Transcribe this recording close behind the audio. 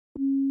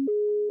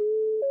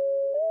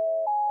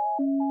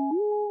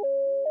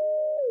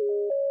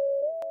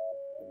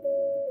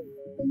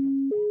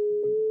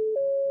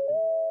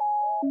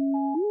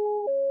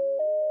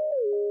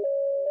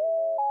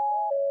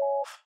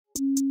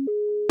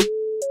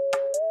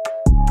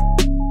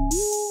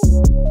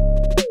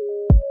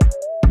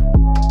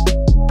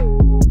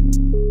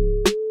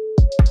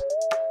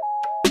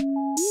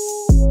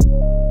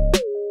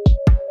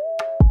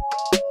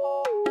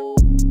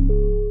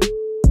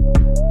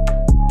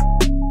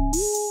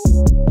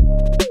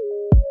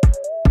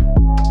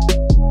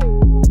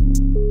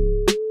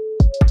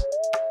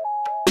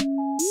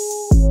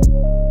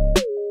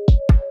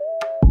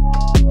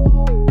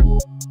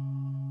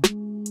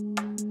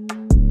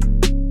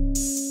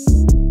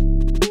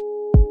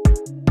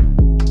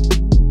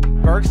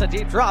works a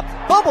deep drop,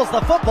 fumbles the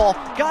football,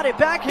 got it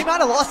back, he might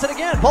have lost it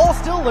again. Ball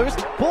still loose.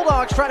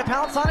 Bulldogs try to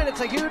pounce on it.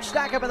 It's a huge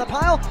stack up in the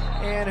pile.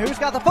 And who's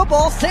got the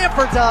football?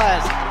 Samford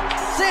does.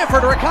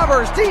 Samford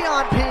recovers.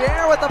 Dion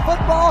Pierre with the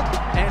football.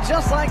 And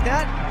just like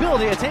that, Bill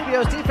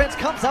Diatavio's defense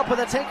comes up with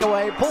a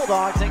takeaway.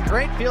 Bulldogs in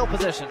great field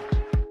position.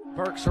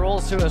 Burks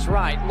rolls to his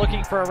right,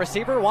 looking for a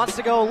receiver, wants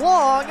to go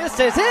long. This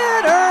is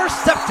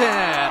intercepted.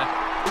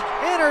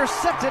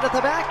 Intercepted at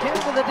the back end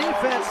of the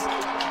defense.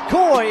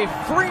 Coy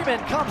Freeman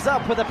comes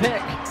up with a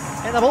pick.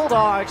 And the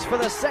Bulldogs, for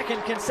the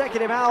second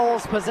consecutive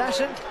Owls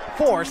possession,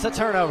 force a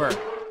turnover.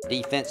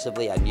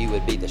 Defensively, I knew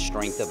would be the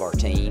strength of our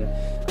team,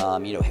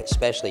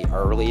 especially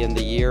early in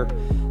the year,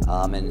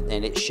 and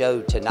it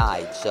showed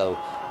tonight. So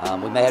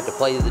we may have to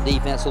play the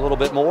defense a little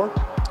bit more,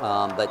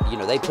 but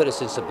they put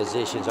us in some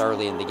positions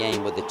early in the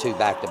game with the 2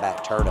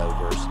 back-to-back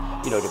turnovers,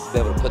 to be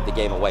able to put the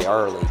game away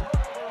early.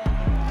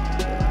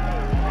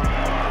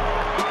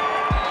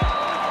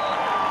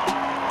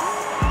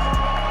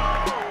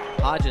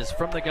 Hodges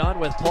from the gun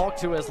with Polk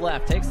to his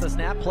left, takes the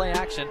snap, play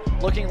action,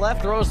 looking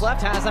left, throws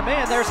left, has a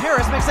man, there's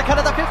Harris, makes a cut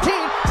at the 15,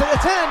 to the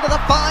 10, to the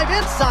 5,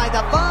 inside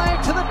the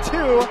 5, to the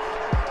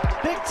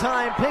 2. Big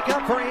time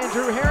pickup for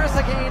Andrew Harris,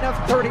 a gain of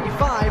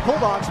 35.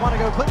 Bulldogs want to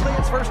go quickly,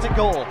 it's 1st and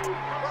goal.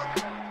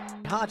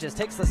 Hodges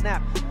takes the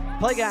snap,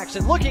 play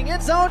action, looking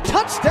end zone,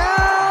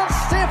 touchdown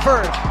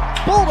Samford.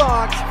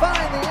 Bulldogs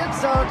find the end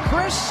zone.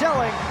 Chris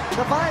Schelling,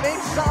 the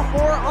 5'8"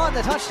 sophomore, on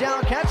the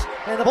touchdown catch,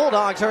 and the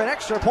Bulldogs are an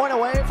extra point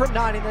away from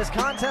knotting this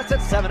contest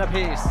at 7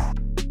 apiece.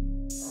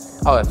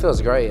 Oh, it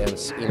feels great, and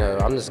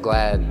I'm just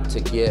glad to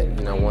get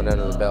one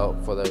under the belt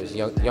for those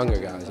younger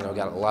guys.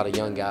 Got a lot of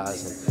young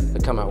guys, and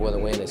to come out with a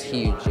win is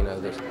huge.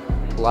 There's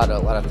a lot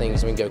of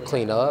things we can go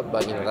clean up,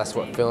 but that's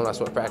what film, that's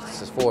what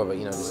practice is for. But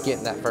just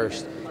getting that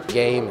first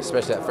game,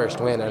 especially that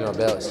first win under the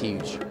belt, is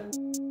huge.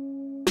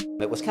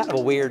 It was kind of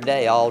a weird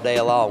day all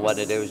day long,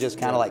 wasn't it? It was just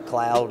kind of like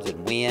clouds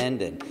and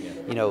wind and,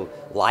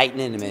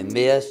 lightning and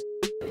mist.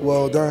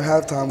 Well, during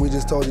halftime, we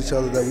just told each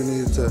other that we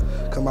needed to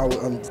come out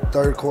with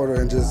third quarter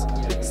and just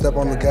step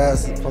on the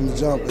gas from the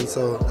jump. And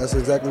so that's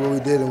exactly what we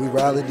did. And we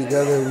rallied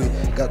together. We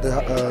got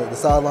the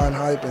sideline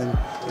hype, and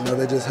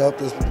they just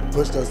helped us,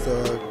 pushed us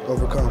to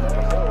overcome.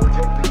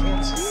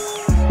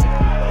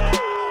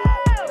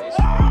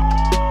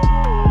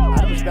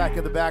 Back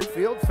in the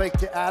backfield, fake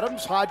to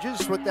Adams.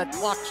 Hodges, with that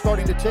clock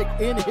starting to tick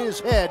in his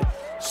head,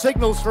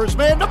 signals for his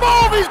man to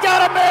move. He's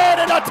got a man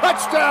and a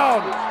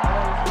touchdown.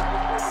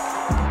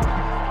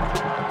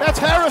 That's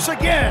Harris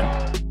again.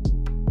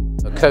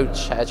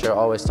 Coach Hatcher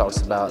always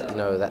talks about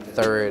that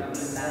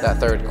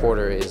third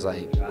quarter is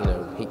like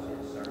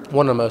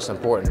one of the most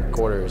important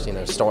quarters.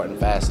 Starting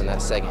fast in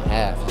that second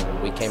half.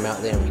 We came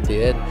out there and we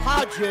did.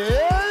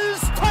 Hodges,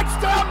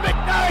 touchdown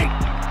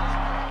McKnight.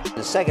 In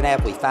the second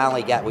half,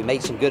 we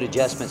made some good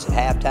adjustments at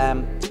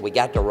halftime. We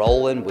got to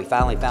rolling. We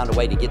finally found a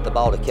way to get the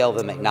ball to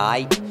Kelvin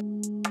McKnight.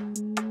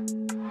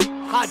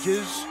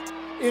 Hodges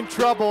in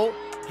trouble,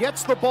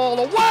 gets the ball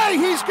away.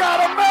 He's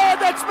got a man.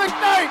 That's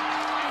McKnight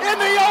in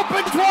the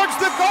open towards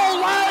the goal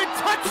line.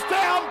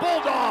 Touchdown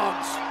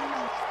Bulldogs.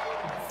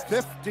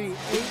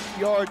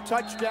 58-yard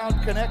touchdown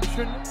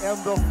connection and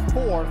the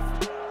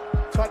 4th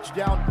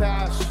touchdown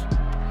pass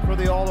for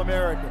the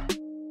All-American.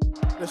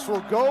 This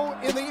will go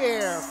in the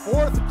air.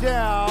 4th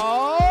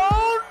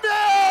down,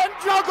 and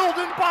juggled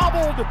and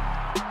bobbled.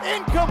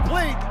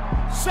 Incomplete.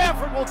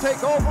 Samford will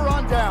take over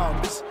on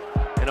downs.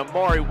 And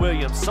Amari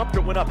Williams, Sumter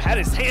went up, had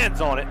his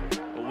hands on it,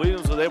 but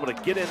Williams was able to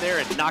get in there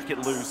and knock it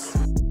loose.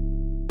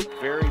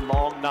 Very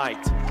long night,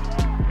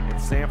 and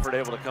Samford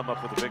able to come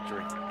up with a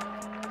victory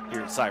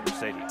here at Cyber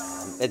Stadium.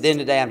 At the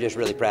end of the day, I'm just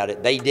really proud of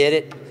it. They did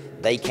it.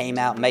 They came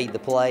out and made the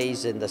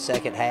plays in the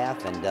second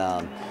half, and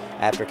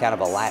after kind of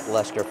a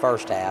lackluster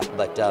first half.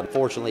 But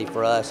fortunately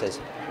for us, as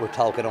we're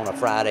talking on a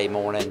Friday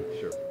morning,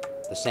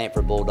 the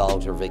Samford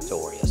Bulldogs are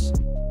victorious.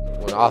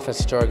 When offense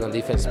is struggling,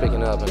 defense is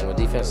picking up, and when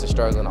defense is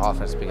struggling,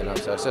 offense is picking up.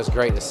 So it's just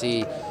great to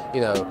see,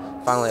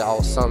 finally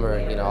all summer,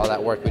 all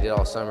that work we did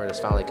all summer is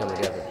finally coming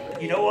together.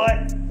 You know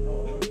what?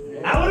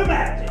 I would have